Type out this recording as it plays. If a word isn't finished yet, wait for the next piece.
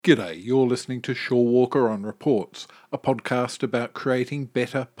G'day, you're listening to Shorewalker on Reports, a podcast about creating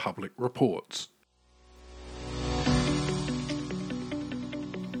better public reports.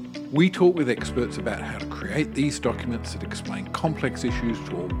 We talk with experts about how to create these documents that explain complex issues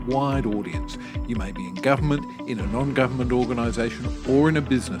to a wide audience. You may be in government, in a non-government organisation, or in a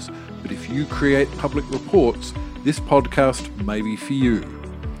business, but if you create public reports, this podcast may be for you.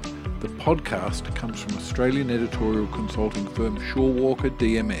 The podcast comes from Australian editorial consulting firm Shorewalker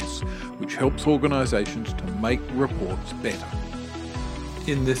DMS, which helps organisations to make reports better.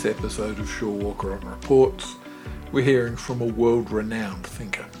 In this episode of Shorewalker on Reports, we're hearing from a world-renowned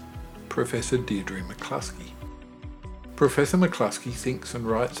thinker, Professor Deirdre McCloskey. Professor McCloskey thinks and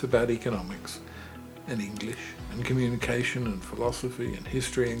writes about economics and English and communication and philosophy and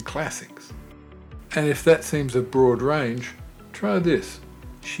history and classics. And if that seems a broad range, try this.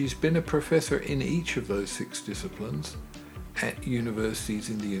 She's been a professor in each of those 6 disciplines at universities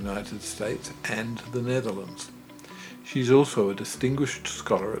in the United States and the Netherlands. She's also a distinguished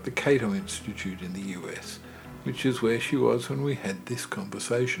scholar at the Cato Institute in the US, which is where she was when we had this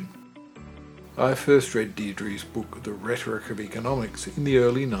conversation. I first read Deirdre's book, The Rhetoric of Economics, in the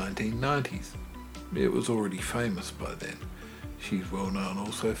early 1990s. It was already famous by then. She's well known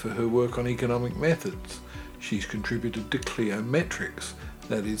also for her work on economic methods. She's contributed to Cliometrics,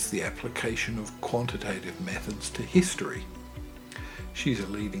 that is, the application of quantitative methods to history. She's a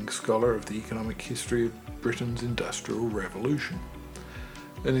leading scholar of the economic history of Britain's Industrial Revolution.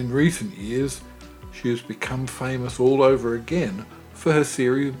 And in recent years, she has become famous all over again for her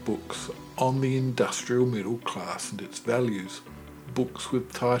series of books on the industrial middle class and its values. Books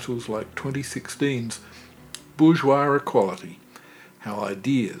with titles like 2016's Bourgeois Equality: How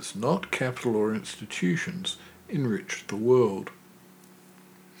Ideas, Not Capital or Institutions, Enriched the World.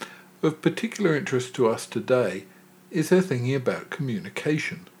 Of particular interest to us today is her thinking about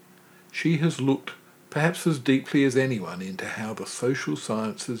communication. She has looked, perhaps as deeply as anyone, into how the social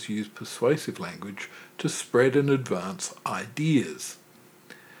sciences use persuasive language to spread and advance ideas.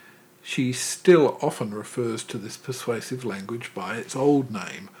 She still often refers to this persuasive language by its old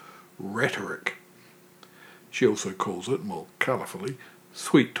name, rhetoric. She also calls it, more colourfully,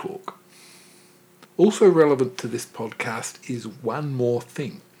 sweet talk. Also relevant to this podcast is one more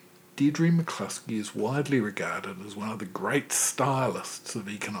thing. Deirdre McCloskey is widely regarded as one of the great stylists of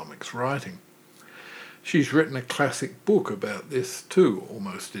economics writing. She's written a classic book about this too,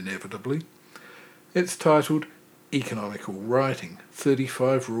 almost inevitably. It's titled Economical Writing: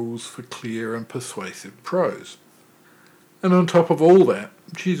 35 Rules for Clear and Persuasive Prose. And on top of all that,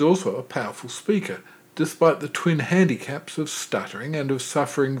 she's also a powerful speaker, despite the twin handicaps of stuttering and of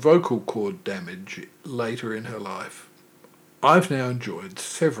suffering vocal cord damage later in her life. I've now enjoyed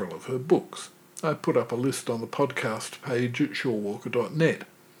several of her books. I put up a list on the podcast page at shorewalker.net.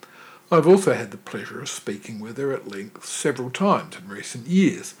 I've also had the pleasure of speaking with her at length several times in recent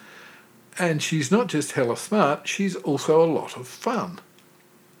years. And she's not just hella smart, she's also a lot of fun.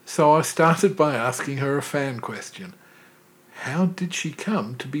 So I started by asking her a fan question. How did she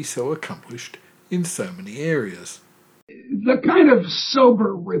come to be so accomplished in so many areas? The kind of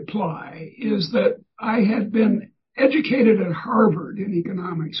sober reply is that I had been educated at Harvard in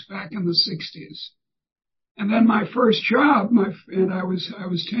economics back in the 60s. And then my first job, and I was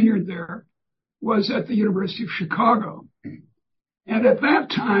tenured there, was at the University of Chicago. And at that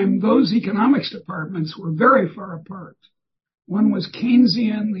time, those economics departments were very far apart. One was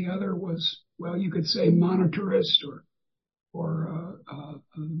Keynesian, the other was, well, you could say monetarist or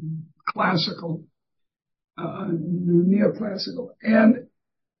classical, neoclassical. And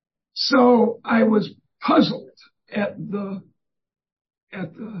so I was puzzled at the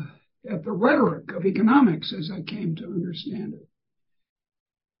rhetoric of economics as I came to understand it.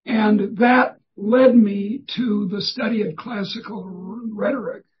 And that led me to the study of classical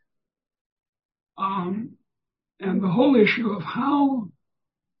rhetoric, and the whole issue of how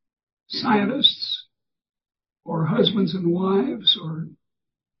scientists or husbands and wives or,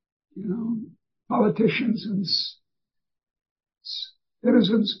 politicians and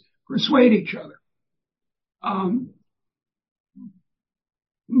citizens persuade each other.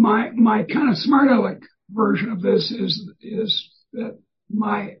 My kind of smart aleck version of this is that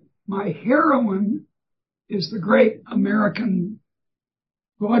my heroine is the great American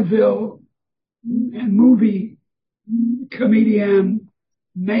vaudeville and movie comedian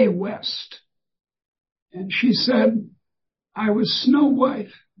Mae West. And she said, I was Snow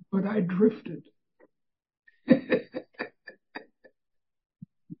White, but I drifted.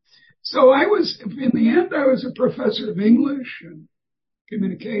 So in the end, I was a professor of English and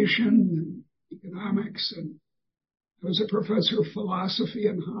communication and economics, and I was a professor of philosophy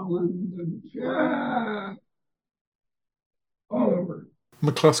in Holland, and all over.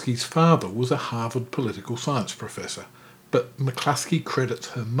 McCloskey's father was a Harvard political science professor, but McCloskey credits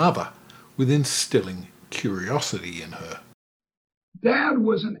her mother with instilling curiosity in her. Dad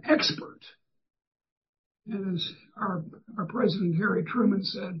was an expert. And as our president, Harry Truman,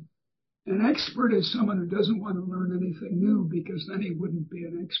 said, an expert is someone who doesn't want to learn anything new because then he wouldn't be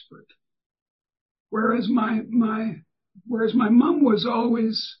an expert. Whereas my mom was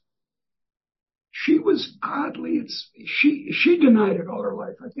always, she was oddly, she denied it all her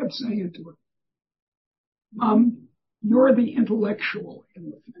life. I kept saying it to her. Mom, you're the intellectual in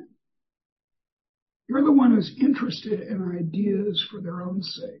the family. You're the one who's interested in ideas for their own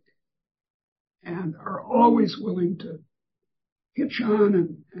sake and are always willing to hitch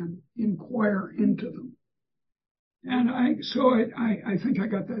on and inquire into them. And I think I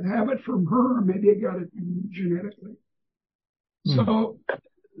got that habit from her, or maybe I got it genetically. So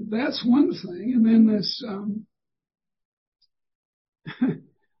that's one thing. And then this,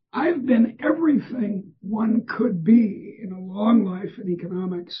 I've been everything one could be in a long life in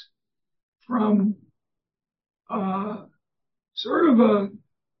economics, from sort of a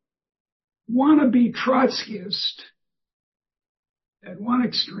wannabe Trotskyist at one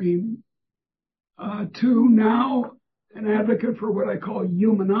extreme, to now an advocate for what I call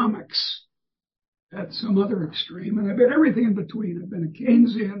humanomics at some other extreme. And I've been everything in between. I've been a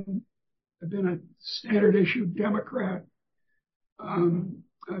Keynesian. I've been a standard issue Democrat.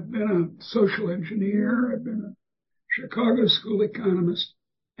 I've been a social engineer. I've been a Chicago school economist.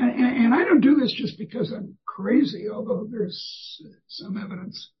 And I don't do this just because I'm crazy, although there's some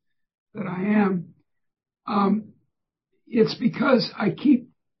evidence that I am. It's because I keep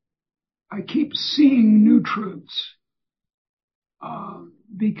seeing new truths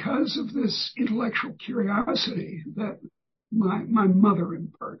because of this intellectual curiosity that my mother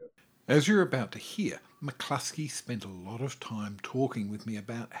imparted. As you're about to hear, McCloskey spent a lot of time talking with me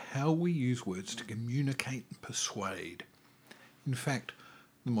about how we use words to communicate and persuade. In fact,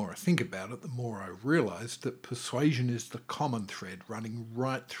 the more I think about it, the more I realise that persuasion is the common thread running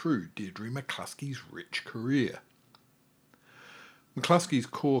right through Deirdre McCloskey's rich career. McCloskey's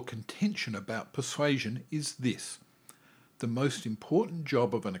core contention about persuasion is this: the most important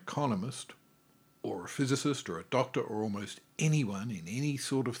job of an economist, or a physicist, or a doctor, or almost anyone in any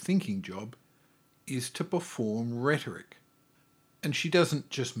sort of thinking job, is to perform rhetoric. And she doesn't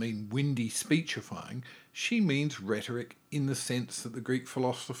just mean windy speechifying, she means rhetoric in the sense that the Greek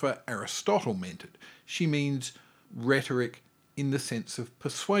philosopher Aristotle meant it. She means rhetoric in the sense of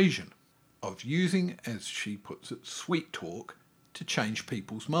persuasion, of using, as she puts it, sweet talk to change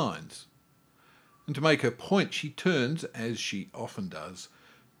people's minds. And to make her point, she turns, as she often does,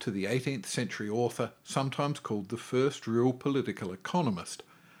 to the 18th century author, sometimes called the first real political economist,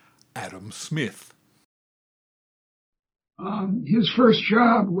 Adam Smith. His first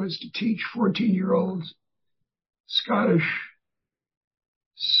job was to teach 14-year-old Scottish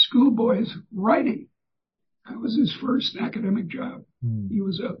schoolboys writing. That was his first academic job. He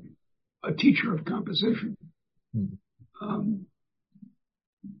was a teacher of composition.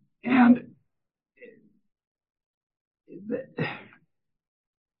 And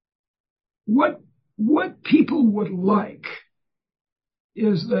what people would like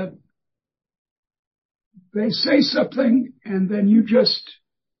is that they say something and then you just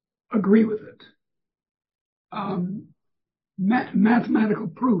agree with it. Mathematical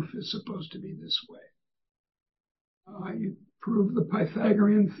proof is supposed to be this way. You prove the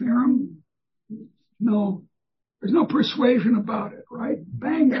Pythagorean theorem. No, there's no persuasion about it, right?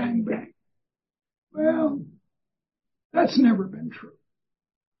 Bang, bang, bang. Well, that's never been true.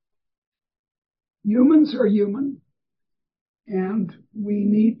 Humans are human, and we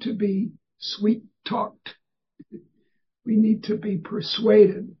need to be sweet-talked. We need to be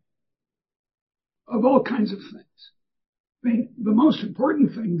persuaded of all kinds of things. I mean, the most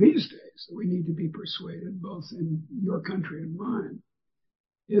important thing these days that we need to be persuaded, both in your country and mine,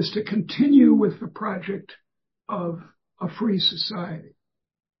 is to continue with the project of a free society.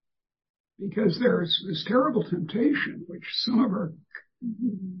 Because there's this terrible temptation, which some of our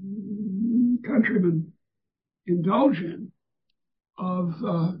countrymen indulge in, of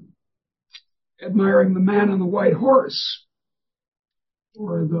admiring the man on the white horse,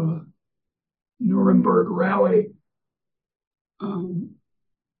 or the Nuremberg rally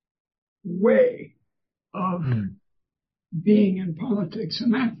way of being in politics,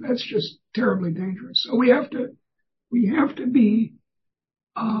 and that's just terribly dangerous. So we have to be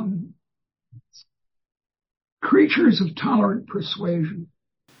creatures of tolerant persuasion.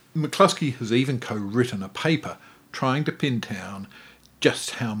 McCloskey has even co-written a paper trying to pin down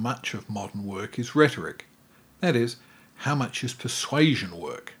just how much of modern work is rhetoric. That is, how much is persuasion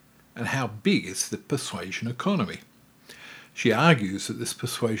work, and how big is the persuasion economy. She argues that this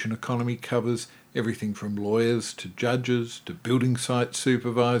persuasion economy covers everything from lawyers to judges to building site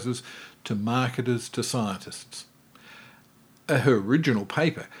supervisors to marketers to scientists. Her original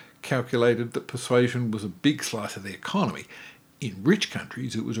paper calculated that persuasion was a big slice of the economy. In rich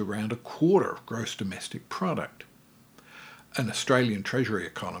countries, it was around a quarter of gross domestic product. An Australian Treasury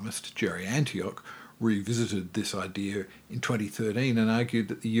economist, Jerry Antioch, revisited this idea in 2013 and argued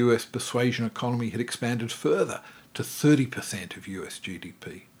that the US persuasion economy had expanded further to 30% of US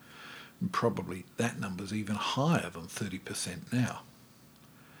GDP. And probably that number's even higher than 30% now.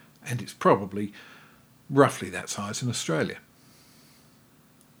 And it's probably roughly that size in Australia.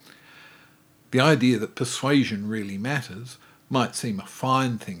 The idea that persuasion really matters might seem a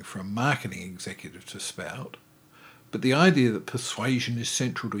fine thing for a marketing executive to spout, but the idea that persuasion is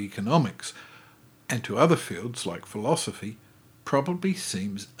central to economics and to other fields like philosophy probably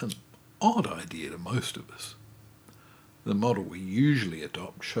seems an odd idea to most of us. The model we usually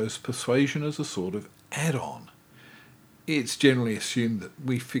adopt shows persuasion as a sort of add-on. It's generally assumed that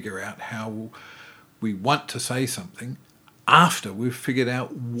we figure out how we want to say something after we've figured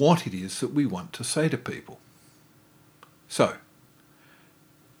out what it is that we want to say to people. So,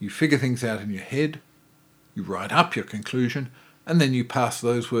 you figure things out in your head, you write up your conclusion, and then you pass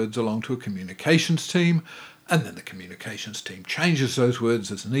those words along to a communications team, and then the communications team changes those words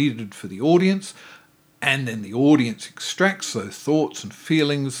as needed for the audience, and then the audience extracts those thoughts and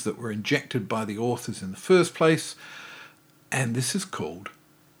feelings that were injected by the authors in the first place, and this is called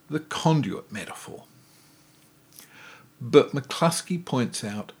the conduit metaphor. But McCloskey points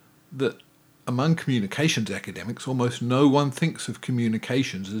out that among communications academics, almost no one thinks of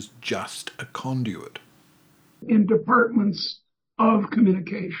communications as just a conduit. In departments of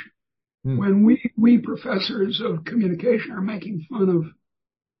communication, when we professors of communication are making fun of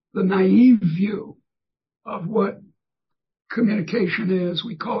the naive view of what communication is,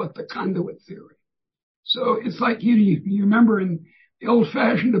 we call it the conduit theory. So it's like you remember in the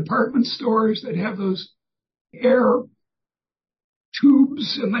old-fashioned department stores that have those air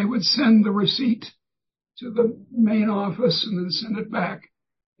tubes, and they would send the receipt to the main office and then send it back.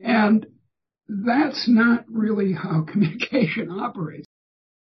 And that's not really how communication operates.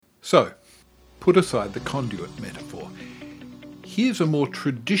 So, put aside the conduit metaphor. Here's a more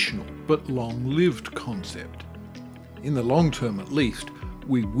traditional but long-lived concept. In the long term at least,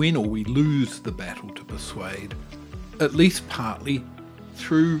 we win or we lose the battle to persuade, at least partly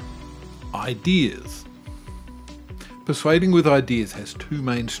through ideas. Persuading with ideas has two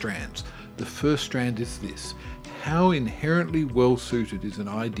main strands. The first strand is this: how inherently well-suited is an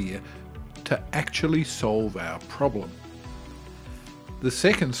idea to actually solve our problem? The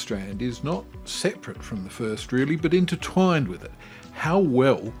second strand is not separate from the first really, but intertwined with it. How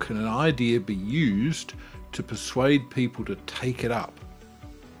well can an idea be used to persuade people to take it up?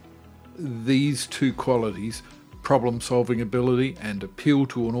 These two qualities, problem-solving ability and appeal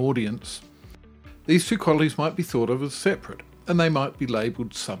to an audience, these two qualities might be thought of as separate, and they might be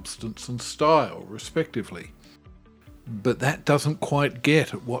labelled substance and style, respectively. But that doesn't quite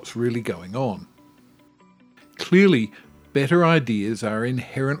get at what's really going on. Clearly, better ideas are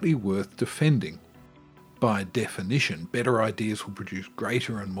inherently worth defending. By definition, better ideas will produce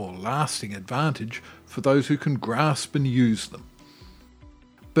greater and more lasting advantage for those who can grasp and use them.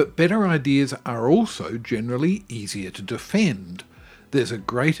 But better ideas are also generally easier to defend. There's a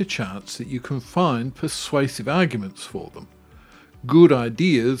greater chance that you can find persuasive arguments for them. Good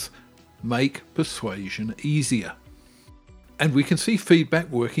ideas make persuasion easier. And we can see feedback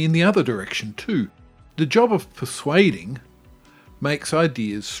working in the other direction too. The job of persuading makes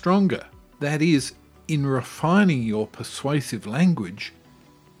ideas stronger. That is, in refining your persuasive language,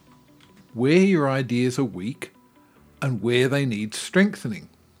 where your ideas are weak and where they need strengthening.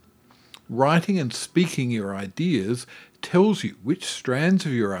 Writing and speaking your ideas tells you which strands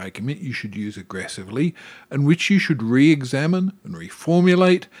of your argument you should use aggressively and which you should re-examine and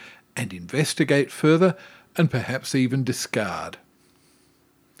reformulate and investigate further and perhaps even discard.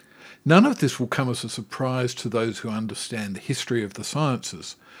 None of this will come as a surprise to those who understand the history of the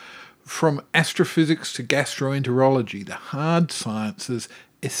sciences. From astrophysics to gastroenterology, the hard sciences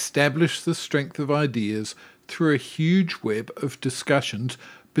establish the strength of ideas through a huge web of discussions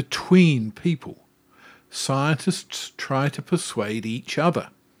between people. Scientists try to persuade each other.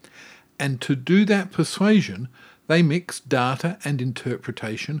 And to do that persuasion, they mix data and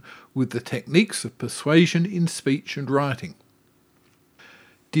interpretation with the techniques of persuasion in speech and writing.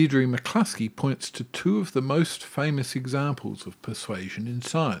 Deirdre McCloskey points to two of the most famous examples of persuasion in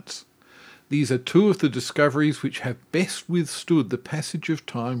science. These are two of the discoveries which have best withstood the passage of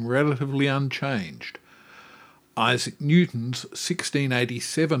time relatively unchanged. Isaac Newton's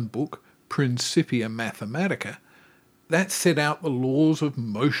 1687 book, Principia Mathematica, that set out the laws of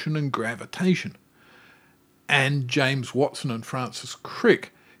motion and gravitation. And James Watson and Francis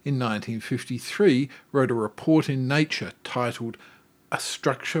Crick in 1953 wrote a report in Nature titled A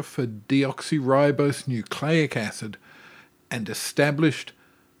Structure for Deoxyribose Nucleic Acid and established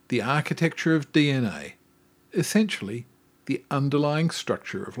the architecture of DNA, essentially the underlying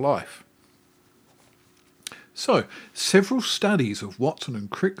structure of life. So, several studies of Watson and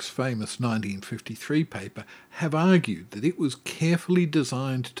Crick's famous 1953 paper have argued that it was carefully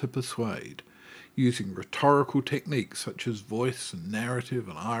designed to persuade, using rhetorical techniques such as voice and narrative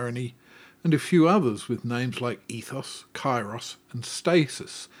and irony, and a few others with names like ethos, kairos, and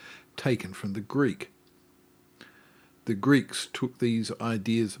stasis, taken from the Greek. The Greeks took these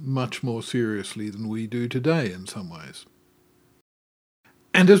ideas much more seriously than we do today in some ways.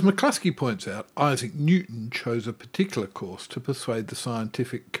 And as McCloskey points out, Isaac Newton chose a particular course to persuade the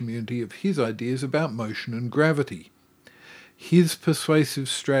scientific community of his ideas about motion and gravity. His persuasive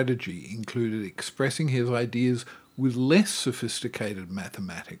strategy included expressing his ideas with less sophisticated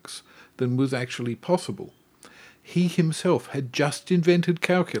mathematics than was actually possible. He himself had just invented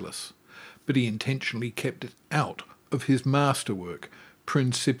calculus, but he intentionally kept it out of his masterwork,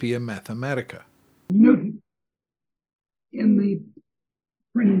 Principia Mathematica. Newton, in the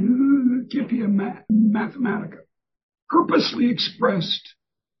Principia Mathematica, purposely expressed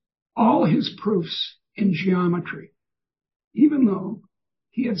all his proofs in geometry, even though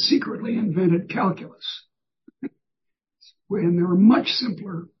he had secretly invented calculus. When there were much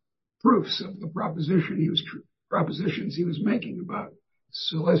simpler proofs of the propositions he was making about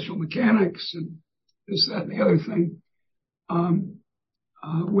celestial mechanics and this, that, and the other thing,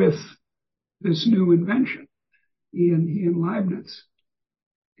 with this new invention, he and Leibniz.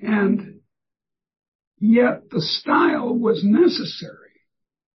 And yet the style was necessary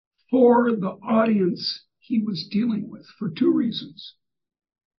for the audience he was dealing with for two reasons.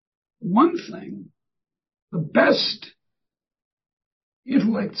 One thing, the best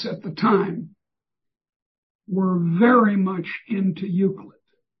intellects at the time were very much into Euclid.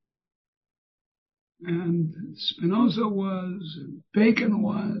 And Spinoza was, and Bacon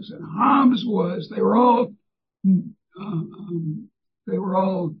was, and Hobbes was. They were all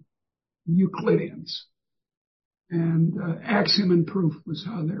Euclideans. And axiom and proof was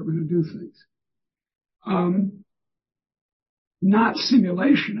how they were going to do things. Not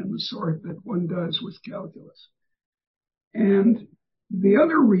simulation in the sort that one does with calculus. And the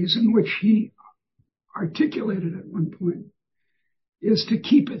other reason, which he articulated at one point, is to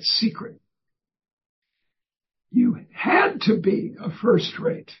keep it secret. You had to be a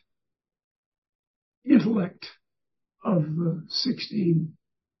first-rate intellect of the 1680s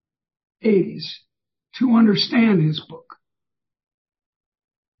to understand his book.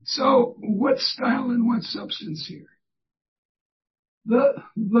 So what style and what substance here? The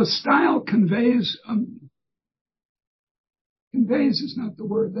style conveys is not the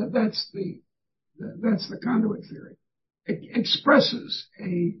word. That's the conduit theory. It expresses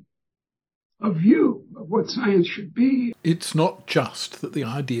a view of what science should be. It's not just that the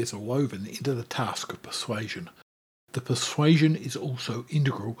ideas are woven into the task of persuasion. The persuasion is also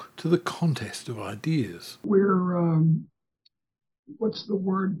integral to the contest of ideas. We're, what's the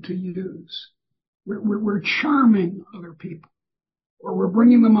word to use? We're charming other people, or we're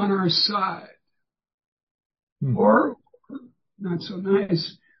bringing them on our side. Or, not so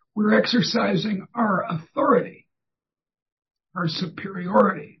nice, we're exercising our authority, our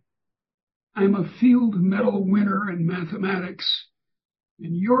superiority. I'm a field medal winner in mathematics,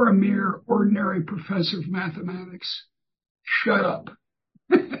 and you're a mere ordinary professor of mathematics. Shut up.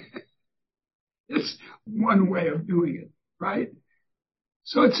 It's one way of doing it, right?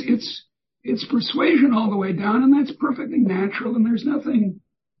 So it's persuasion all the way down, and that's perfectly natural, and there's nothing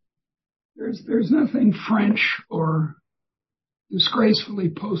French or disgracefully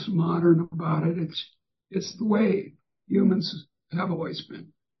postmodern about it. It's the way humans have always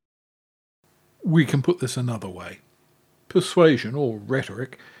been. We can put this another way. Persuasion, or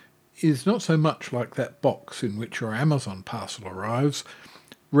rhetoric, is not so much like that box in which your Amazon parcel arrives.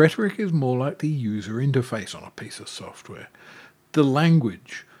 Rhetoric is more like the user interface on a piece of software. The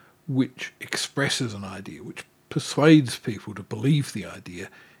language which expresses an idea, which persuades people to believe the idea,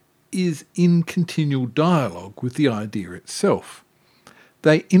 is in continual dialogue with the idea itself.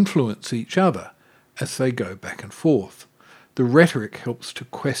 They influence each other as they go back and forth. The rhetoric helps to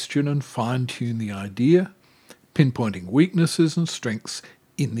question and fine-tune the idea, pinpointing weaknesses and strengths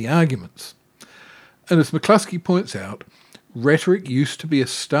in the arguments. And as McCloskey points out, rhetoric used to be a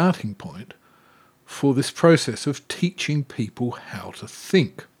starting point for this process of teaching people how to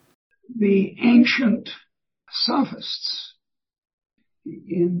think. The ancient sophists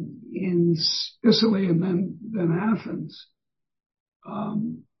in Sicily and then Athens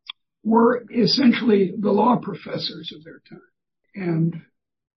were essentially the law professors of their time. And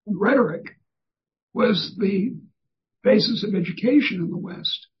rhetoric was the basis of education in the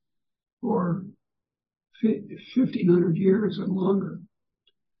West for 1,500 years and longer.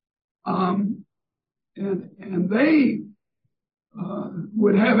 And they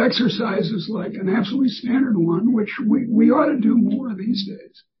would have exercises like an absolutely standard one, which we ought to do more these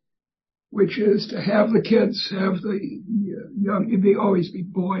days, which is to have the kids, have the young, it'd always be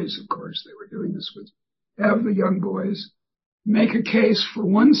boys, of course, they were doing this with, have the young boys make a case for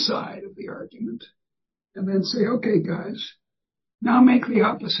one side of the argument and then say, okay, guys, now make the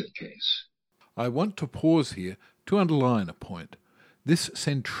opposite case. I want to pause here to underline a point. This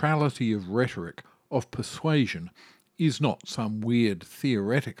centrality of rhetoric, of persuasion, is not some weird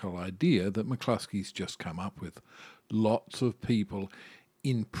theoretical idea that McCloskey's just come up with. Lots of people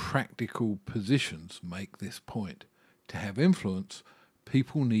in practical positions make this point. To have influence,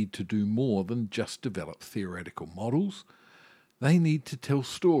 people need to do more than just develop theoretical models. They need to tell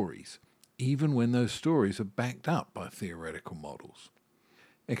stories, even when those stories are backed up by theoretical models.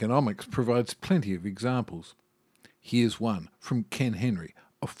 Economics provides plenty of examples. Here's one from Ken Henry,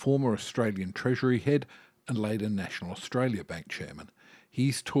 a former Australian Treasury head and later National Australia Bank chairman.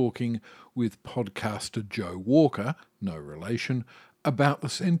 He's talking with podcaster Joe Walker, no relation, about the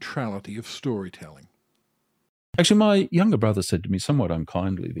centrality of storytelling. Actually, my younger brother said to me somewhat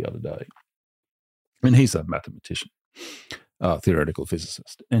unkindly the other day, and he's a mathematician, theoretical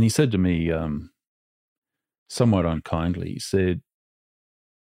physicist, and he said to me somewhat unkindly, he said,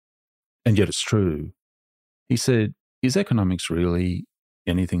 and yet it's true, he said, is economics really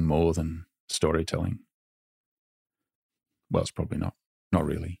anything more than storytelling? Well, it's probably not. Not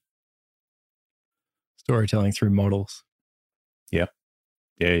really. Storytelling through models. Yeah.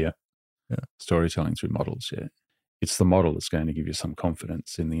 Storytelling through models, yeah. It's the model that's going to give you some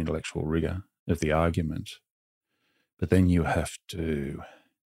confidence in the intellectual rigor of the argument. But then you have to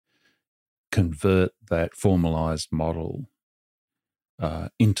convert that formalized model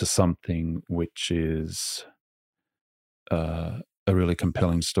into something which is a really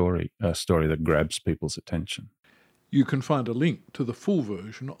compelling story, a story that grabs people's attention. You can find a link to the full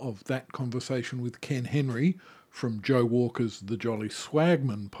version of that conversation with Ken Henry from Joe Walker's The Jolly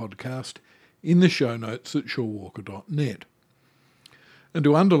Swagman podcast in the show notes at shawwalker.net. And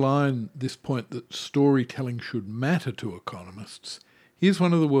to underline this point that storytelling should matter to economists, here's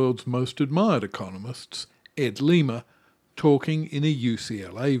one of the world's most admired economists, Ed Lima, talking in a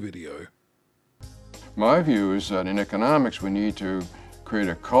UCLA video. My view is that in economics we need to create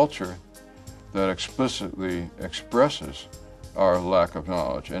a culture that explicitly expresses our lack of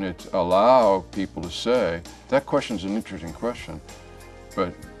knowledge, and it allow people to say, that question's an interesting question,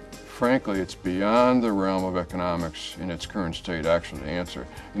 but frankly it's beyond the realm of economics in its current state actually to answer.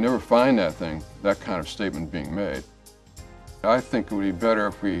 You never find that kind of statement being made. I think it would be better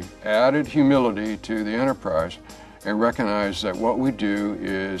if we added humility to the enterprise and recognize that what we do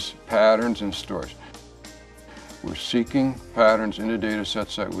is patterns and stories. We're seeking patterns in the data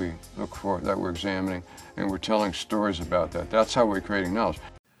sets that we look for, that we're examining, and we're telling stories about that. That's how we're creating knowledge.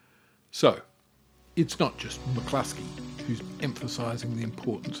 So, it's not just McCloskey who's emphasising the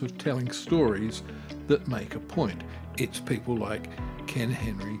importance of telling stories that make a point. It's people like Ken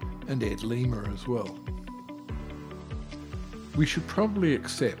Henry and Ed Lima as well. We should probably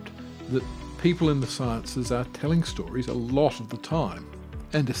accept that people in the sciences are telling stories a lot of the time,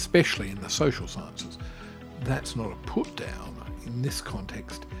 and especially in the social sciences. That's not a put down. In this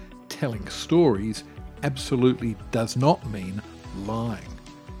context, telling stories absolutely does not mean lying.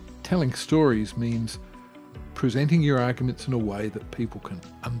 Telling stories means presenting your arguments in a way that people can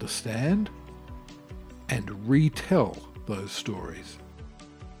understand and retell those stories.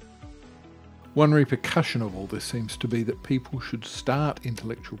 One repercussion of all this seems to be that people should start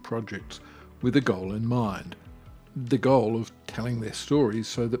intellectual projects with a goal in mind, the goal of telling their stories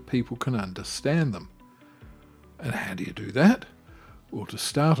so that people can understand them. And how do you do that? Well, to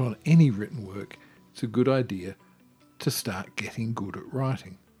start on any written work, it's a good idea to start getting good at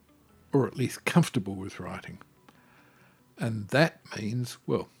writing, or at least comfortable with writing. And that means,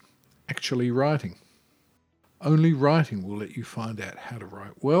 well, actually writing. Only writing will let you find out how to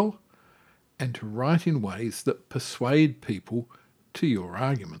write well and to write in ways that persuade people to your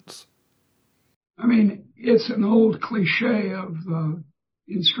arguments. I mean, it's an old cliche of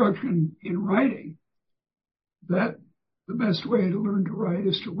instruction in writing that the best way to learn to write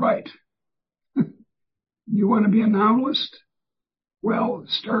is to write. You want to be a novelist? Well,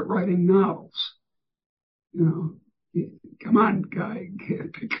 start writing novels. You know, come on, guy,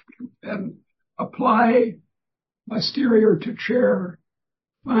 and apply posterior to chair,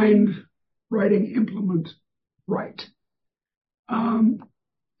 find writing implement, write.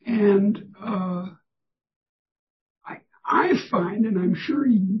 I find, and I'm sure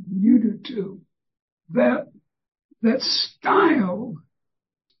you do too, that style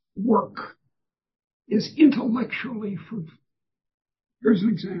work is intellectually fruitful. Here's an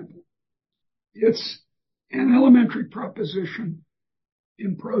example. It's an elementary proposition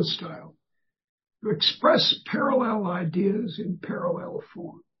in prose style to express parallel ideas in parallel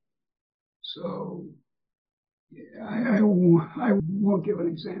form. So I won't give an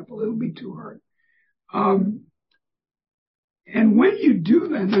example. It'll be too hard. And when you do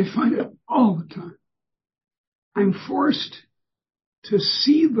that, and I find it all the time, I'm forced to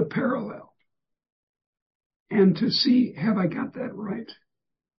see the parallel and to see, have I got that right?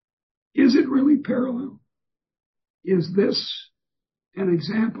 Is it really parallel? Is this an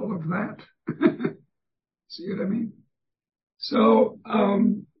example of that? See what I mean? So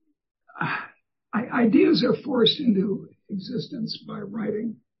ideas are forced into existence by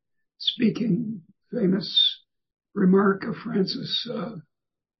writing, speaking. Famous remark of Francis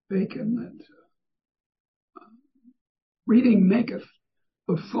Bacon that reading maketh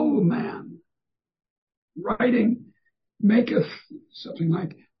the full man. Writing maketh something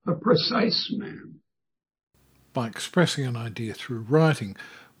like the precise man. By expressing an idea through writing,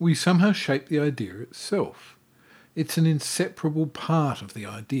 we somehow shape the idea itself. It's an inseparable part of the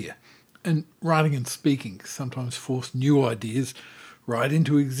idea. And writing and speaking sometimes force new ideas right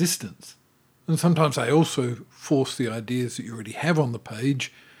into existence. And sometimes they also force the ideas that you already have on the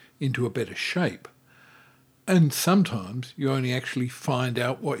page into a better shape. And sometimes you only actually find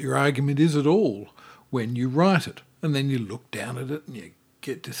out what your argument is at all when you write it. And then you look down at it and you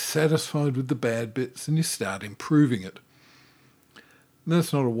get dissatisfied with the bad bits and you start improving it. And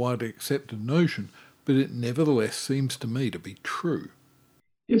that's not a widely accepted notion, but it nevertheless seems to me to be true.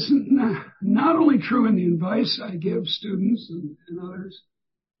 It's not only true in the advice I give students and others,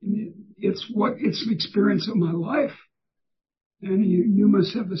 it's the experience of my life. And you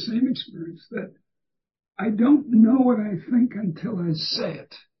must have the same experience, that I don't know what I think until I say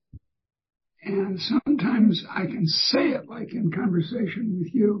it. And sometimes I can say it, like in conversation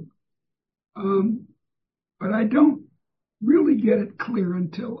with you, but I don't really get it clear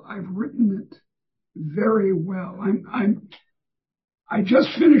until I've written it very well. I just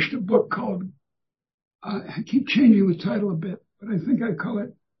finished a book called, I keep changing the title a bit, but I think I call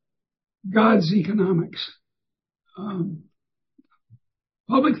it God's Economics.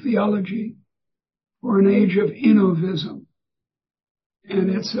 Public Theology for an Age of Innovism. And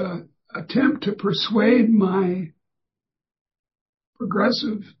it's an attempt to persuade my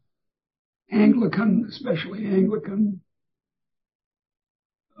progressive Anglican, especially Anglican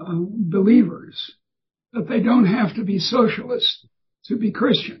believers, that they don't have to be socialists to be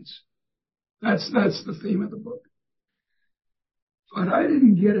Christians. That's the theme of the book. But I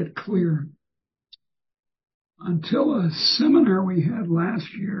didn't get it clear until a seminar we had last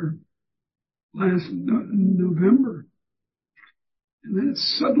November. And then it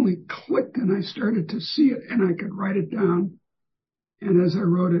suddenly clicked and I started to see it and I could write it down. And as I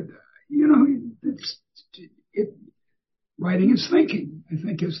wrote it, writing is thinking, I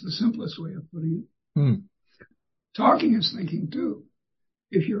think is the simplest way of putting it. Talking is thinking too.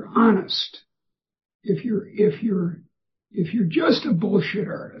 If you're honest, if you're just a bullshit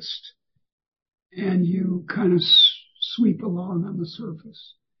artist and you kind of sweep along on the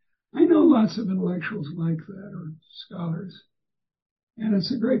surface. I know lots of intellectuals like that, or scholars, and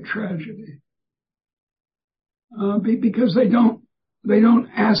it's a great tragedy because they don't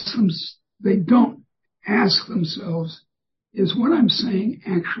ask themselves, is what I'm saying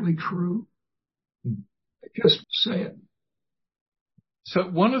actually true? They just say it. So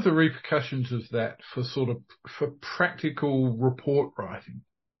one of the repercussions of that for practical report writing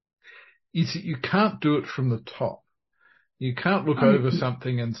is that you can't do it from the top. You can't look over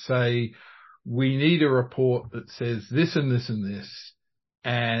something and say, we need a report that says this and this and this,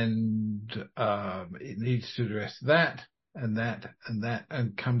 and it needs to address that and that and that,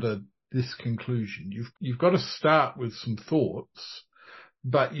 and come to this conclusion. You've got to start with some thoughts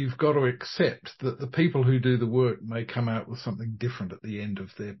but you've got to accept that the people who do the work may come out with something different at the end of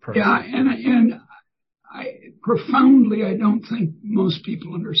their process. Yeah, and I don't think most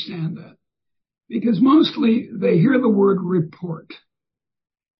people understand that, because mostly they hear the word report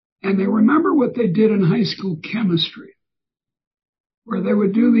and they remember what they did in high school chemistry, where they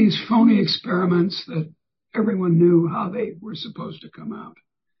would do these phony experiments that everyone knew how they were supposed to come out.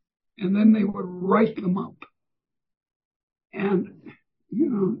 And then they would write them up. And,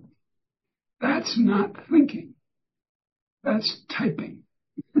 that's not thinking. That's typing.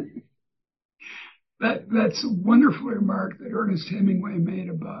 That's a wonderful remark that Ernest Hemingway made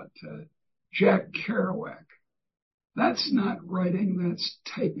about Jack Kerouac. That's not writing, that's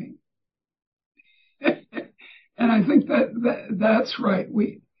typing. And I think that's right.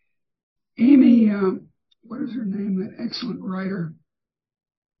 Amy, what is her name? That excellent writer.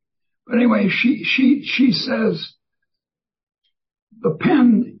 But anyway, she says the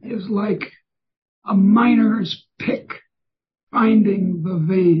pen is like a miner's pick finding the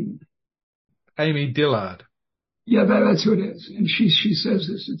vein. Amy Dillard. Yeah, that's who it is. And she says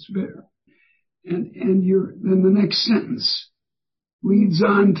this, it's there. And then the next sentence leads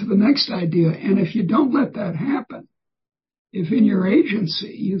on to the next idea. And if you don't let that happen, if in your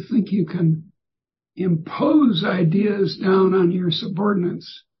agency you think you can impose ideas down on your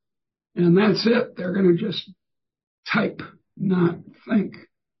subordinates, and that's it, they're going to just type, not think,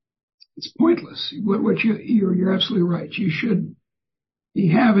 it's pointless. You're absolutely right. You should be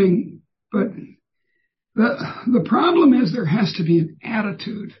having, but the problem is there has to be an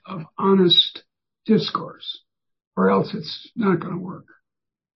attitude of honest discourse, or else it's not going to work.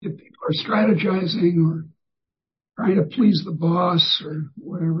 If people are strategizing or trying to please the boss or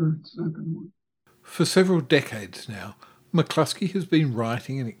whatever, it's not going to work. For several decades now, McCloskey has been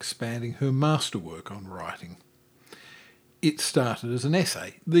writing and expanding her masterwork on writing. It started as an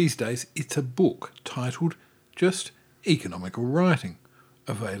essay. These days, it's a book titled just Economical Writing,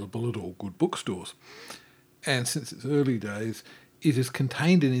 available at all good bookstores. And since its early days, it has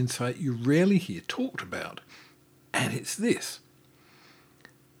contained an insight you rarely hear talked about. And it's this: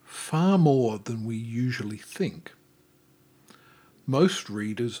 far more than we usually think, most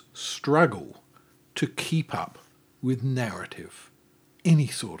readers struggle to keep up with narrative, any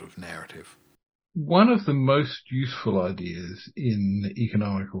sort of narrative. One of the most useful ideas in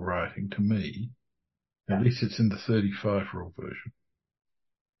economical writing to me, at least it's in the 35 rule version,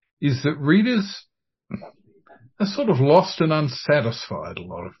 is that readers are sort of lost and unsatisfied a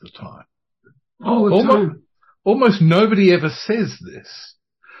lot of the time. All the time. Almost nobody ever says this.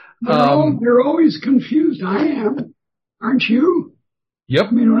 They're always confused. I am. Aren't you? Yep.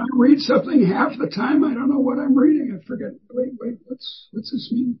 I mean, when I read something, half the time I don't know what I'm reading. I forget. Wait, what's this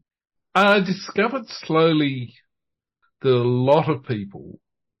mean? I discovered slowly that a lot of people,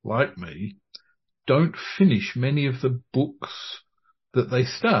 like me, don't finish many of the books that they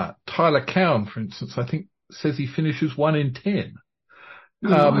start. Tyler Cowen, for instance, I think says he finishes 1 in 10.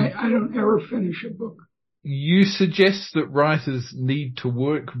 No, I don't ever finish a book. You suggest that writers need to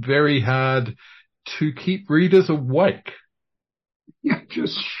work very hard to keep readers awake. Yeah,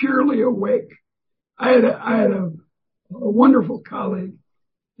 just sheerly awake. I had a wonderful colleague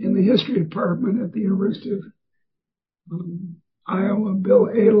in the history department at the University of Iowa, Bill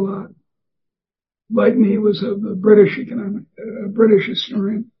Adelot. Like me, was a British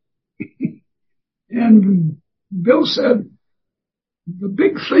historian. And Bill said, the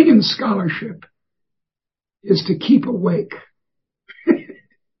big thing in scholarship is to keep awake.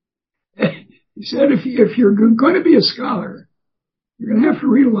 He said, if you're going to be a scholar, you're going to have to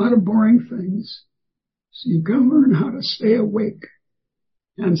read a lot of boring things. So you've got to learn how to stay awake.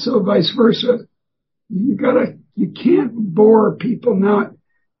 And so vice versa. You can't bore people. Now,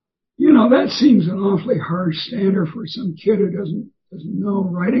 that seems an awfully harsh standard for some kid who doesn't know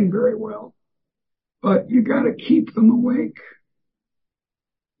writing very well. But you got to keep them awake.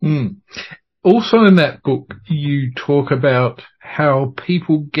 Also in that book, you talk about how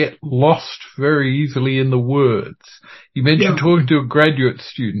people get lost very easily in the words. You mentioned talking to a graduate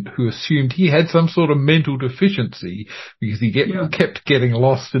student who assumed he had some sort of mental deficiency because he kept getting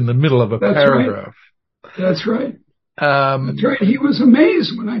lost in the middle of a paragraph. Right. That's right. That's right. He was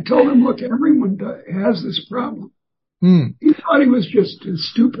amazed when I told him, look, everyone has this problem. He thought he was just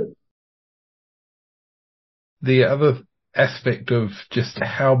stupid. The other aspect of just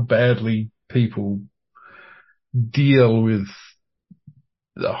how badly people deal with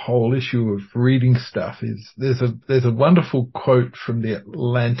the whole issue of reading stuff is there's a wonderful quote from the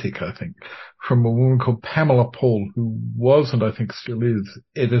Atlantic, I think, from a woman called Pamela Paul, who was and I think still is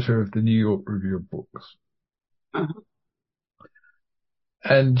editor of the New York Review of Books.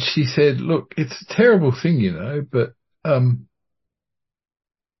 And she said, look, it's a terrible thing, you know, but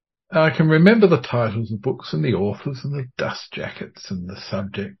I can remember the titles of books and the authors and the dust jackets and the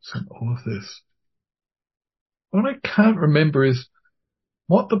subjects and all of this. What I can't remember is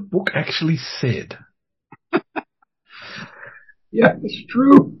what the book actually said. Yeah, it's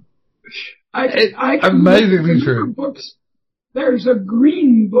true. I amazingly true. Books. There's a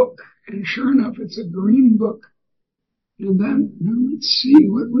green book, and sure enough, it's a green book. And then, now let's see,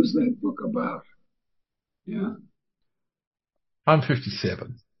 what was that book about? Yeah. I'm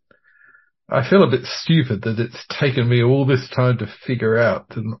 57. I feel a bit stupid that it's taken me all this time to figure out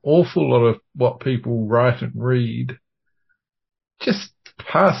that an awful lot of what people write and read just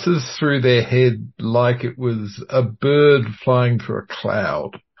passes through their head like it was a bird flying through a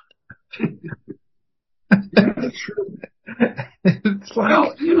cloud. Yeah, that's true. It's like,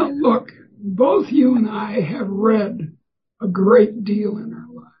 well, you know, look, both you and I have read a great deal in our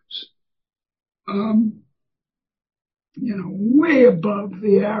lives. You know, way above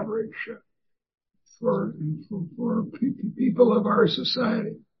the average for people of our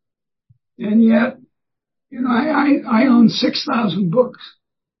society. And yet, you know, I own 6,000 books,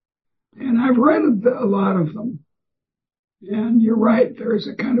 and I've read a lot of them. And you're right, there's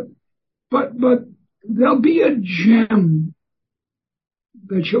a kind of, but there'll be a gem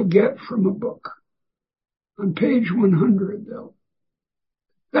that you'll get from a book. On page 100,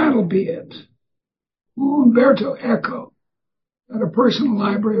 that'll be it. Well, Umberto Eco had a personal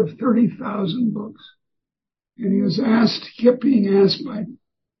library of 30,000 books. And he kept being asked by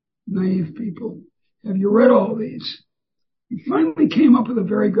naive people, have you read all these? He finally came up with a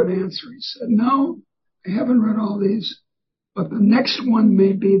very good answer. He said, no, I haven't read all these, but the next one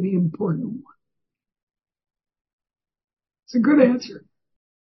may be the important one. It's a good answer.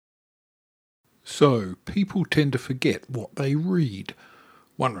 So, people tend to forget what they read.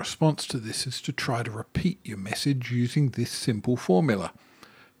 One response to this is to try to repeat your message using this simple formula.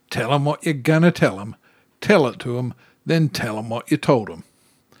 Tell them what you're going to tell them, tell it to them, then tell them what you told them.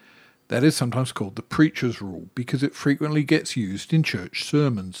 That is sometimes called the preacher's rule because it frequently gets used in church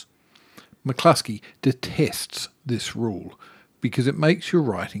sermons. McCloskey detests this rule because it makes your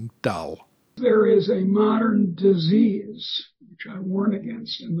writing dull. There is a modern disease, which I warn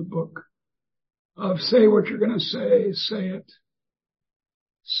against in the book, of say what you're going to say it,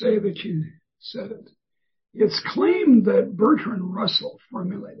 say that you said it. It's claimed that Bertrand Russell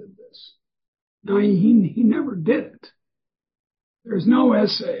formulated this. Now, he never did it. There's no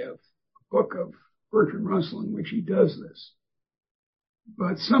essay of a book of Bertrand Russell in which he does this.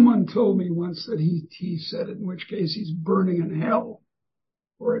 But someone told me once that he said it, in which case he's burning in hell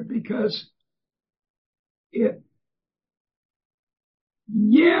for it, because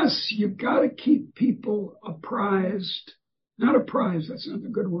yes, you've got to keep people apprised. Not apprised, that's not a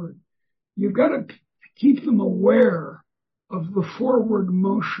good word. You've got to keep them aware of the forward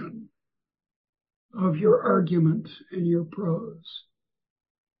motion of your argument and your prose.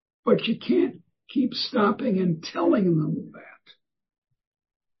 But you can't keep stopping and telling them that.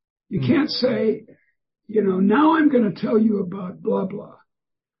 You can't say, you know, now I'm going to tell you about blah, blah.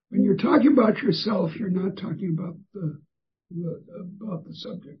 When you're talking about yourself, you're not talking about the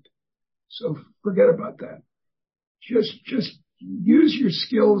subject. So forget about that. Just use your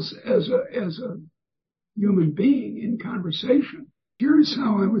skills as a human being in conversation. Here's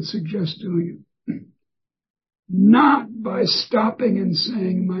how I would suggest doing it. Not by stopping and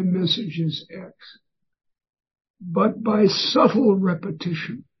saying my message is X, but by subtle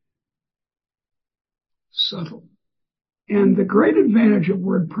repetition. Subtle. And the great advantage of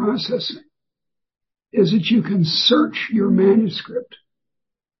word processing is that you can search your manuscript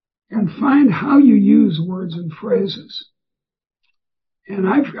and find how you use words and phrases. And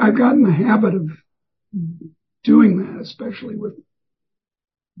I've gotten the habit of doing that, especially with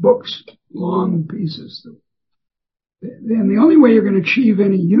books, long pieces. And the only way you're going to achieve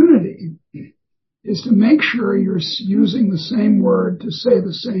any unity is to make sure you're using the same word to say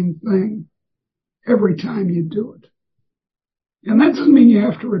the same thing every time you do it. And that doesn't mean you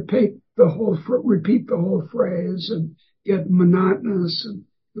have to repeat the whole phrase and get monotonous and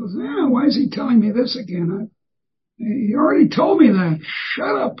goes, why is he telling me this again? He already told me that.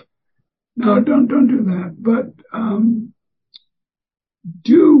 Shut up. No, don't do that. But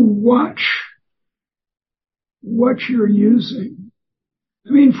do watch what you're using.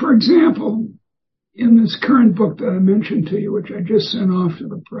 I mean, for example, in this current book that I mentioned to you, which I just sent off to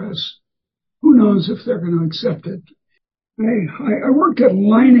the press, who knows if they're going to accept it. I worked at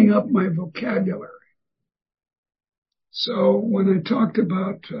lining up my vocabulary. So when I talked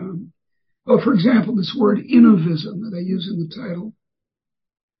about, for example, this word innovism that I use in the title,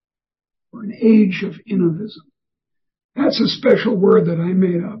 an age of innovism. That's a special word that I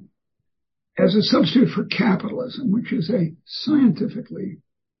made up as a substitute for capitalism, which is a scientifically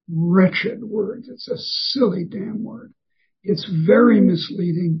wretched word. It's a silly damn word. It's very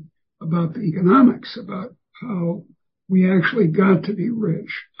misleading about the economics, about how we actually got to be rich.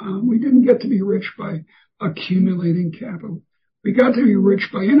 We didn't get to be rich by accumulating capital. We got to be rich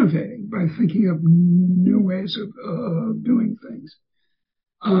by innovating, by thinking of new ways of doing things.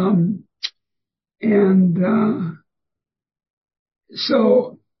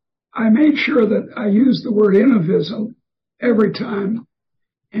 So I made sure that I used the word innovism every time.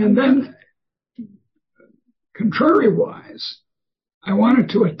 And then, contrary-wise, I wanted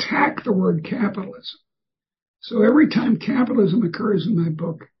to attack the word capitalism. So every time capitalism occurs in my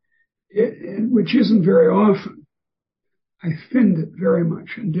book, which isn't very often, I thinned it very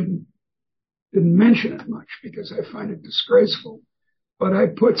much and didn't mention it much because I find it disgraceful. But I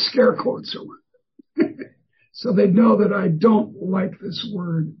put scare quotes around it. So they know that I don't like this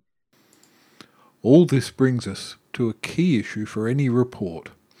word. All this brings us to a key issue for any report.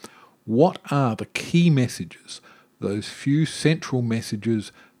 What are the key messages, those few central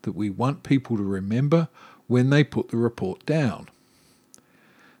messages that we want people to remember when they put the report down?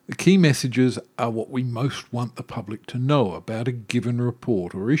 The key messages are what we most want the public to know about a given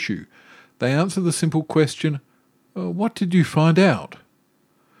report or issue. They answer the simple question, what did you find out?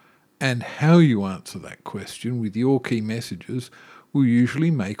 And how you answer that question with your key messages will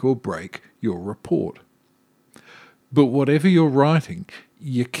usually make or break your report. But whatever you're writing,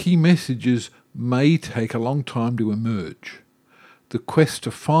 your key messages may take a long time to emerge. The quest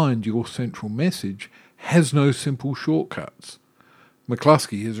to find your central message has no simple shortcuts.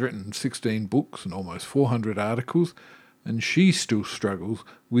 McCloskey has written 16 books and almost 400 articles, and she still struggles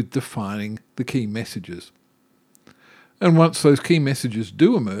with defining the key messages. And once those key messages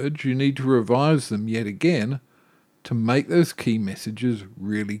do emerge, you need to revise them yet again to make those key messages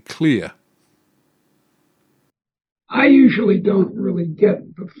really clear. I usually don't really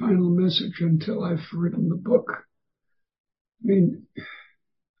get the final message until I've written the book. I mean,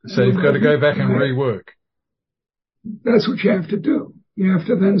 so you've got to go back and rework. That's what you have to do. You have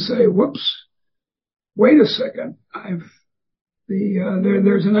to then say, whoops, wait a second.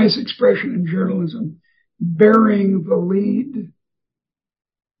 There's a nice expression in journalism, burying the lead.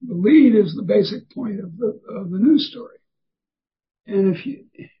 The lead is the basic point of the news story. And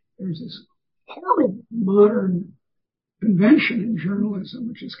there's this horrible modern convention in journalism,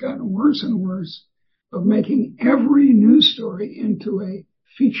 which has gotten worse and worse, of making every news story into a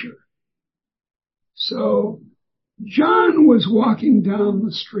feature. So John was walking down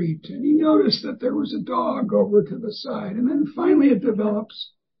the street and he noticed that there was a dog over to the side. And then finally it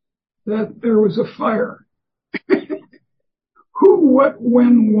develops that there was a fire. Who, what,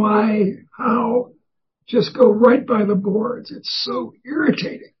 when, why, how, just go right by the boards. It's so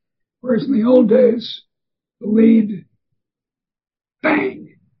irritating. Whereas in the old days, the lead,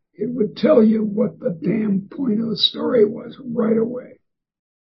 bang, it would tell you what the damn point of the story was right away.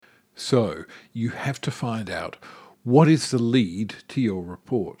 So you have to find out, what is the lead to your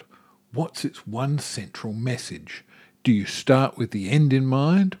report? What's its one central message? Do you start with the end in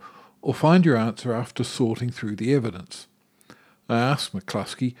mind, or find your answer after sorting through the evidence? I asked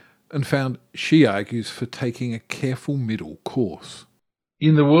McCloskey and found she argues for taking a careful middle course.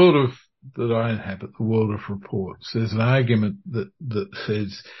 In the world that I inhabit, the world of reports, there's an argument that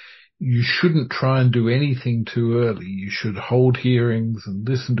says you shouldn't try and do anything too early. You should hold hearings and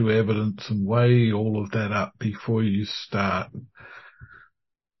listen to evidence and weigh all of that up before you start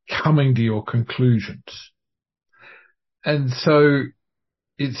coming to your conclusions. And so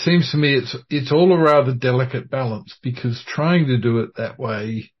it seems to me it's all a rather delicate balance, because trying to do it that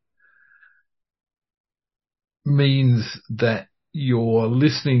way means that you're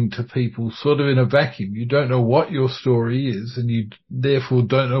listening to people sort of in a vacuum. You don't know what your story is, and you therefore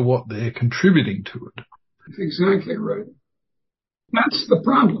don't know what they're contributing to it. That's exactly right. That's the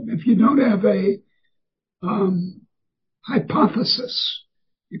problem. If you don't have a hypothesis,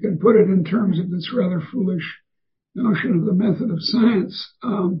 you can put it in terms of this rather foolish notion of the method of science,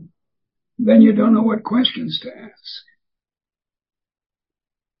 then you don't know what questions to ask.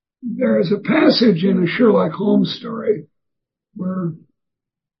 There is a passage in a Sherlock Holmes story where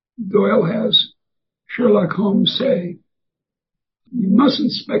Doyle has Sherlock Holmes say, you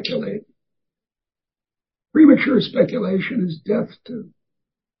mustn't speculate. Premature speculation is death to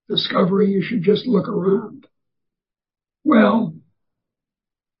discovery. You should just look around. Well,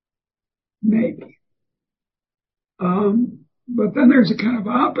 maybe. But then there's a kind of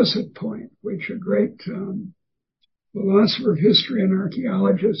opposite point, which a great philosopher of history and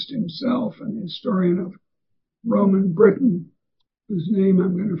archaeologist himself and historian of Roman Britain, whose name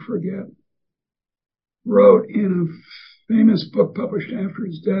I'm going to forget, wrote in a famous book published after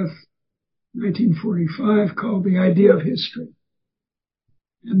his death, 1945, called The Idea of History.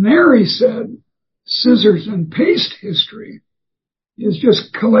 And there he said, scissors and paste history is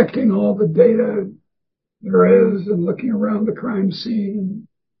just collecting all the data there is and looking around the crime scene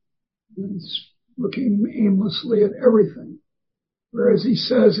and looking aimlessly at everything. Whereas he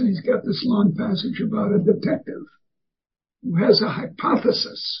says, and he's got this long passage about a detective who has a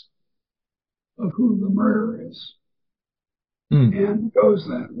hypothesis of who the murderer is and goes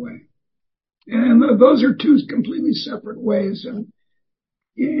that way. And those are two completely separate ways. And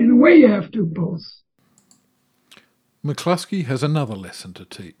in a way, you have to do both. McCloskey has another lesson to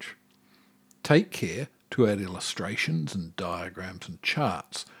teach. Take care to add illustrations and diagrams and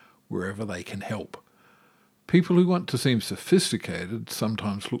charts wherever they can help. People who want to seem sophisticated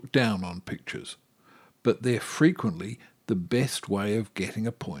sometimes look down on pictures, but they're frequently the best way of getting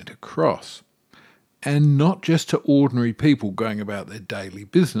a point across. And not just to ordinary people going about their daily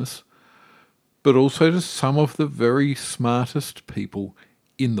business, but also to some of the very smartest people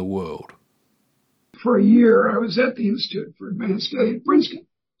in the world. For a year, I was at the Institute for Advanced Study at Princeton,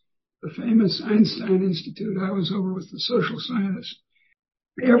 the famous Einstein Institute. I was over with the social scientists.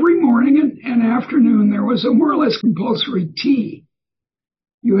 Every morning and afternoon, there was a more or less compulsory tea.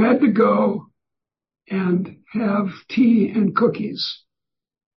 You had to go and have tea and cookies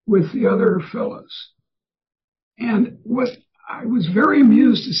with the other fellows. And what I was very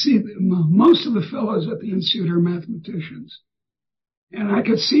amused to see that most of the fellows at the Institute are mathematicians. And I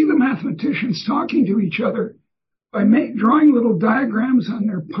could see the mathematicians talking to each other by drawing little diagrams on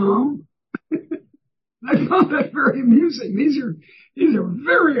their palm. I found that very amusing. These are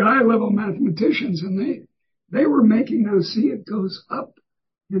very high-level mathematicians, and they were making, now see, it goes up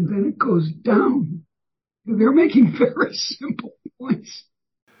and then it goes down. They're making very simple points.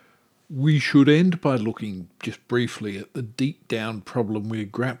 We should end by looking just briefly at the deep-down problem we're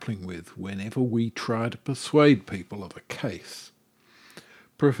grappling with whenever we try to persuade people of a case.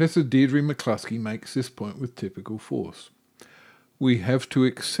 Professor Deirdre McCloskey makes this point with typical force. We have to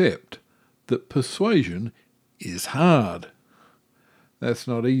accept that persuasion is hard. That's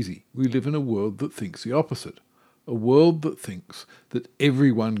not easy. We live in a world that thinks the opposite, a world that thinks that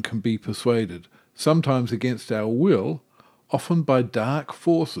everyone can be persuaded, sometimes against our will, often by dark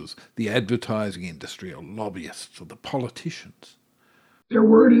forces, the advertising industry or lobbyists or the politicians. Their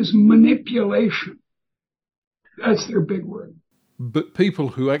word is manipulation. That's their big word. But people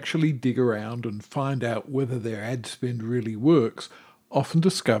who actually dig around and find out whether their ad spend really works often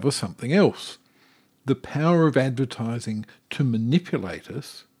discover something else. The power of advertising to manipulate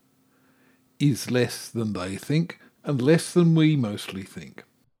us is less than they think and less than we mostly think.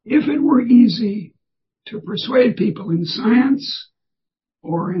 If it were easy to persuade people in science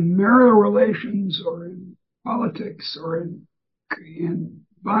or in marital relations or in politics or in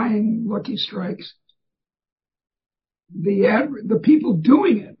buying Lucky Strikes, the people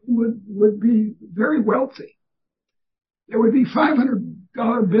doing it would be very wealthy. There would be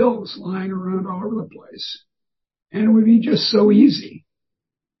 $500 bills lying around all over the place, and it would be just so easy.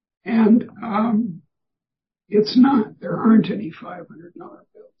 And it's not. There aren't any $500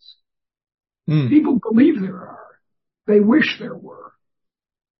 bills. People believe there are. They wish there were.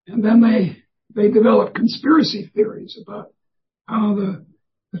 And then they develop conspiracy theories about how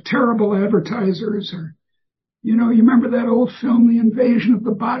the terrible advertisers are, you remember that old film, The Invasion of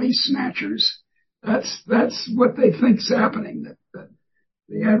the Body Snatchers? That's what they think's happening, that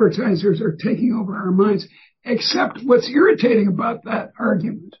the advertisers are taking over our minds. Except what's irritating about that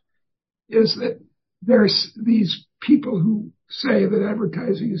argument is that there's these people who say that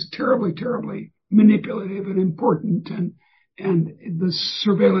advertising is terribly, terribly manipulative and important and the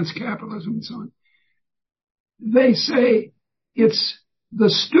surveillance capitalism and so on. They say it's the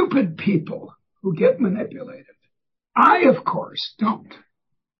stupid people who get manipulated. I, of course, don't.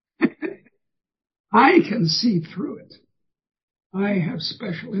 I can see through it. I have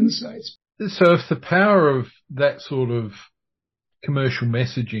special insights. So if the power of that sort of commercial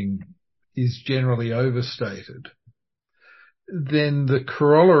messaging is generally overstated, then the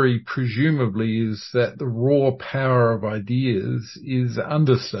corollary presumably is that the raw power of ideas is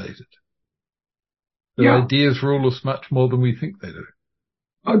understated. The ideas rule us much more than we think they do.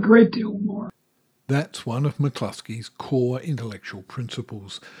 A great deal more. That's one of McCloskey's core intellectual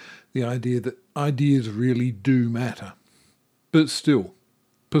principles, the idea that ideas really do matter. But still,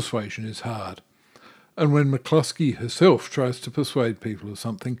 persuasion is hard. And when McCloskey herself tries to persuade people of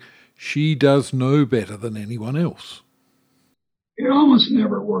something, She does know better than anyone else. It almost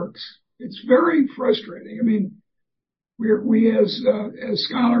never works. It's very frustrating. I mean, we as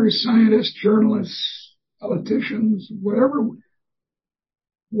scholars, scientists, journalists, politicians, whatever,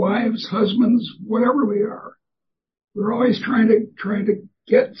 wives, husbands, whatever we are, we're always trying to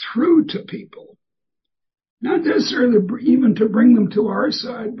get through to people. Not necessarily even to bring them to our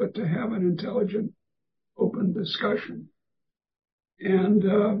side, but to have an intelligent, open discussion.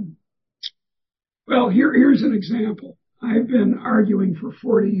 And, well, here's an example. I've been arguing for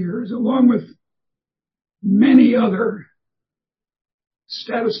 40 years, along with many other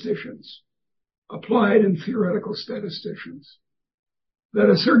statisticians, applied and theoretical statisticians, that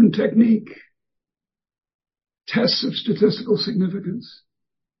a certain technique, tests of statistical significance,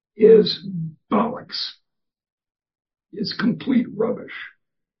 is bollocks. It's complete rubbish.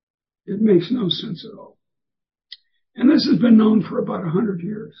 It makes no sense at all. And this has been known for about 100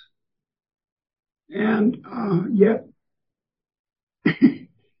 years. And yet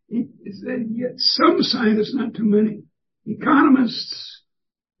some scientists, not too many, economists,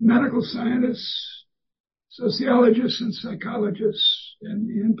 medical scientists, sociologists and psychologists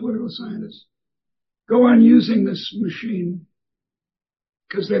and political scientists go on using this machine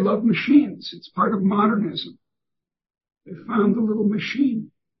because they love machines. It's part of modernism. They found the little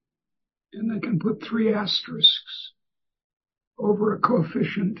machine, and they can put 3 asterisks over a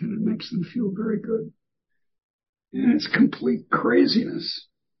coefficient, and it makes them feel very good. And it's complete craziness.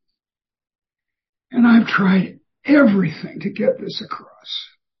 And I've tried everything to get this across.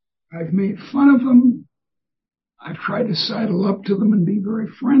 I've made fun of them. I've tried to sidle up to them and be very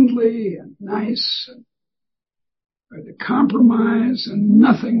friendly and nice and tried to compromise, and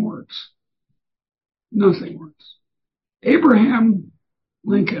nothing works. Nothing works. Abraham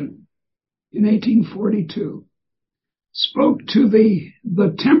Lincoln in 1842 spoke to the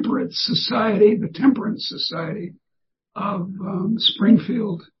Temperance Society of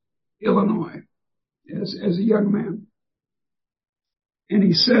Springfield, Illinois, as a young man. And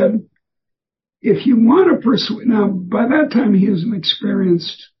he said, if you want to persuade, now by that time he was an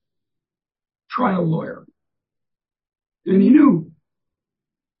experienced trial lawyer. And he knew,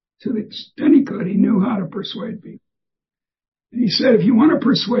 to the extent he could, he knew how to persuade people. And he said, if you want to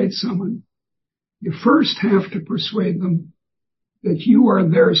persuade someone, you first have to persuade them that you are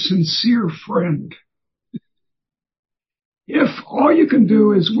their sincere friend. If all you can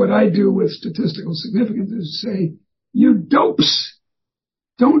do is what I do with statistical significance, is say, you dopes,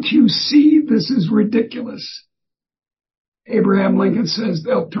 don't you see this is ridiculous? Abraham Lincoln says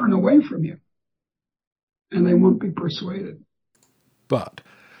they'll turn away from you and they won't be persuaded. But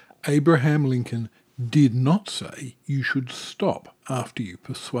Abraham Lincoln did not say you should stop after you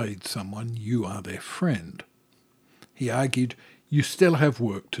persuade someone you are their friend. He argued you still have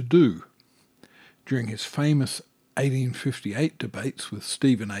work to do. During his famous 1858 debates with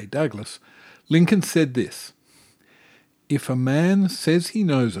Stephen A. Douglas, Lincoln said this: if a man says he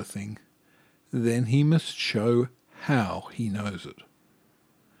knows a thing, then he must show how he knows it.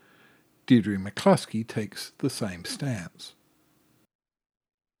 Deirdre McCloskey takes the same stance.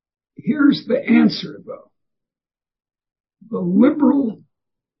 Here's the answer, though. The liberal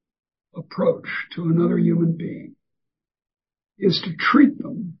approach to another human being is to treat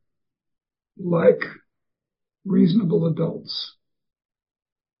them like reasonable adults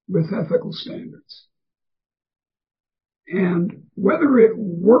with ethical standards. And whether it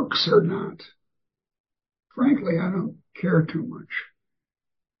works or not, frankly, I don't care too much.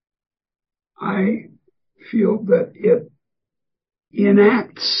 I feel that it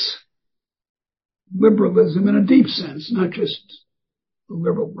enacts liberalism in a deep sense, not just the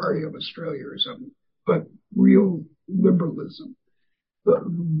Liberal Party of Australia or something, but real liberalism.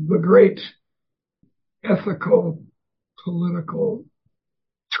 The great ethical, political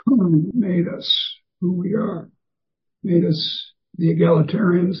turn made us who we are, made us the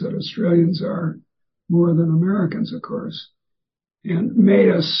egalitarians that Australians are, more than Americans, of course, and made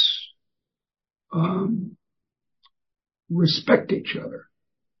us respect each other,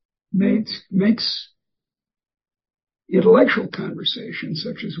 makes intellectual conversation,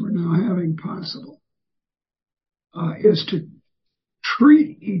 such as we're now having, possible, is to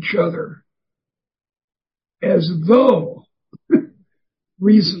treat each other as though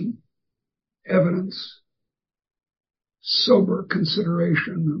reason, evidence, sober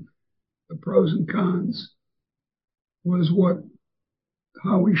consideration of the pros and cons was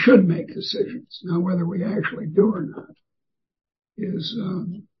how we should make decisions. Now, whether we actually do or not is,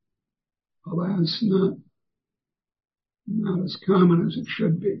 alas, not as common as it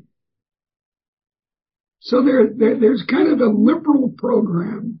should be. So there's kind of a liberal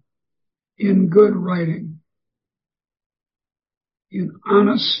program in good writing, in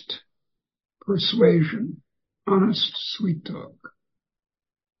honest persuasion, honest sweet talk,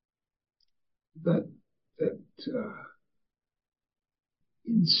 that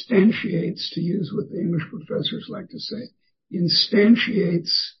instantiates, to use what the English professors like to say, instantiates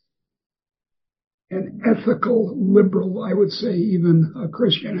an ethical, liberal, I would say even a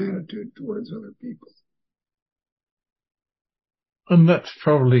Christian attitude towards other people. And that's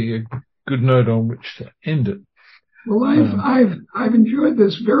probably a good note on which to end it. Well, I've enjoyed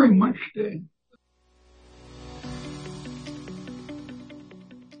this very much, Dave.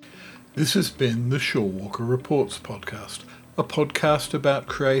 This has been the Shorewalker Reports podcast, a podcast about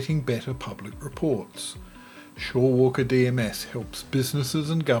creating better public reports. Shorewalker DMS helps businesses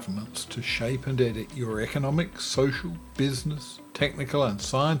and governments to shape and edit your economic, social, business, technical and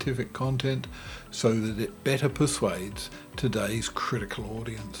scientific content so that it better persuades today's critical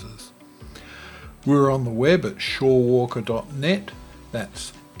audiences. We're on the web at shorewalker.net,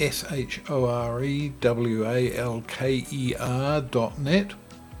 that's shorewalker.net,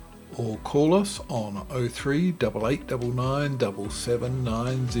 or call us on 03 8899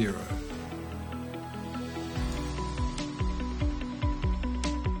 7790.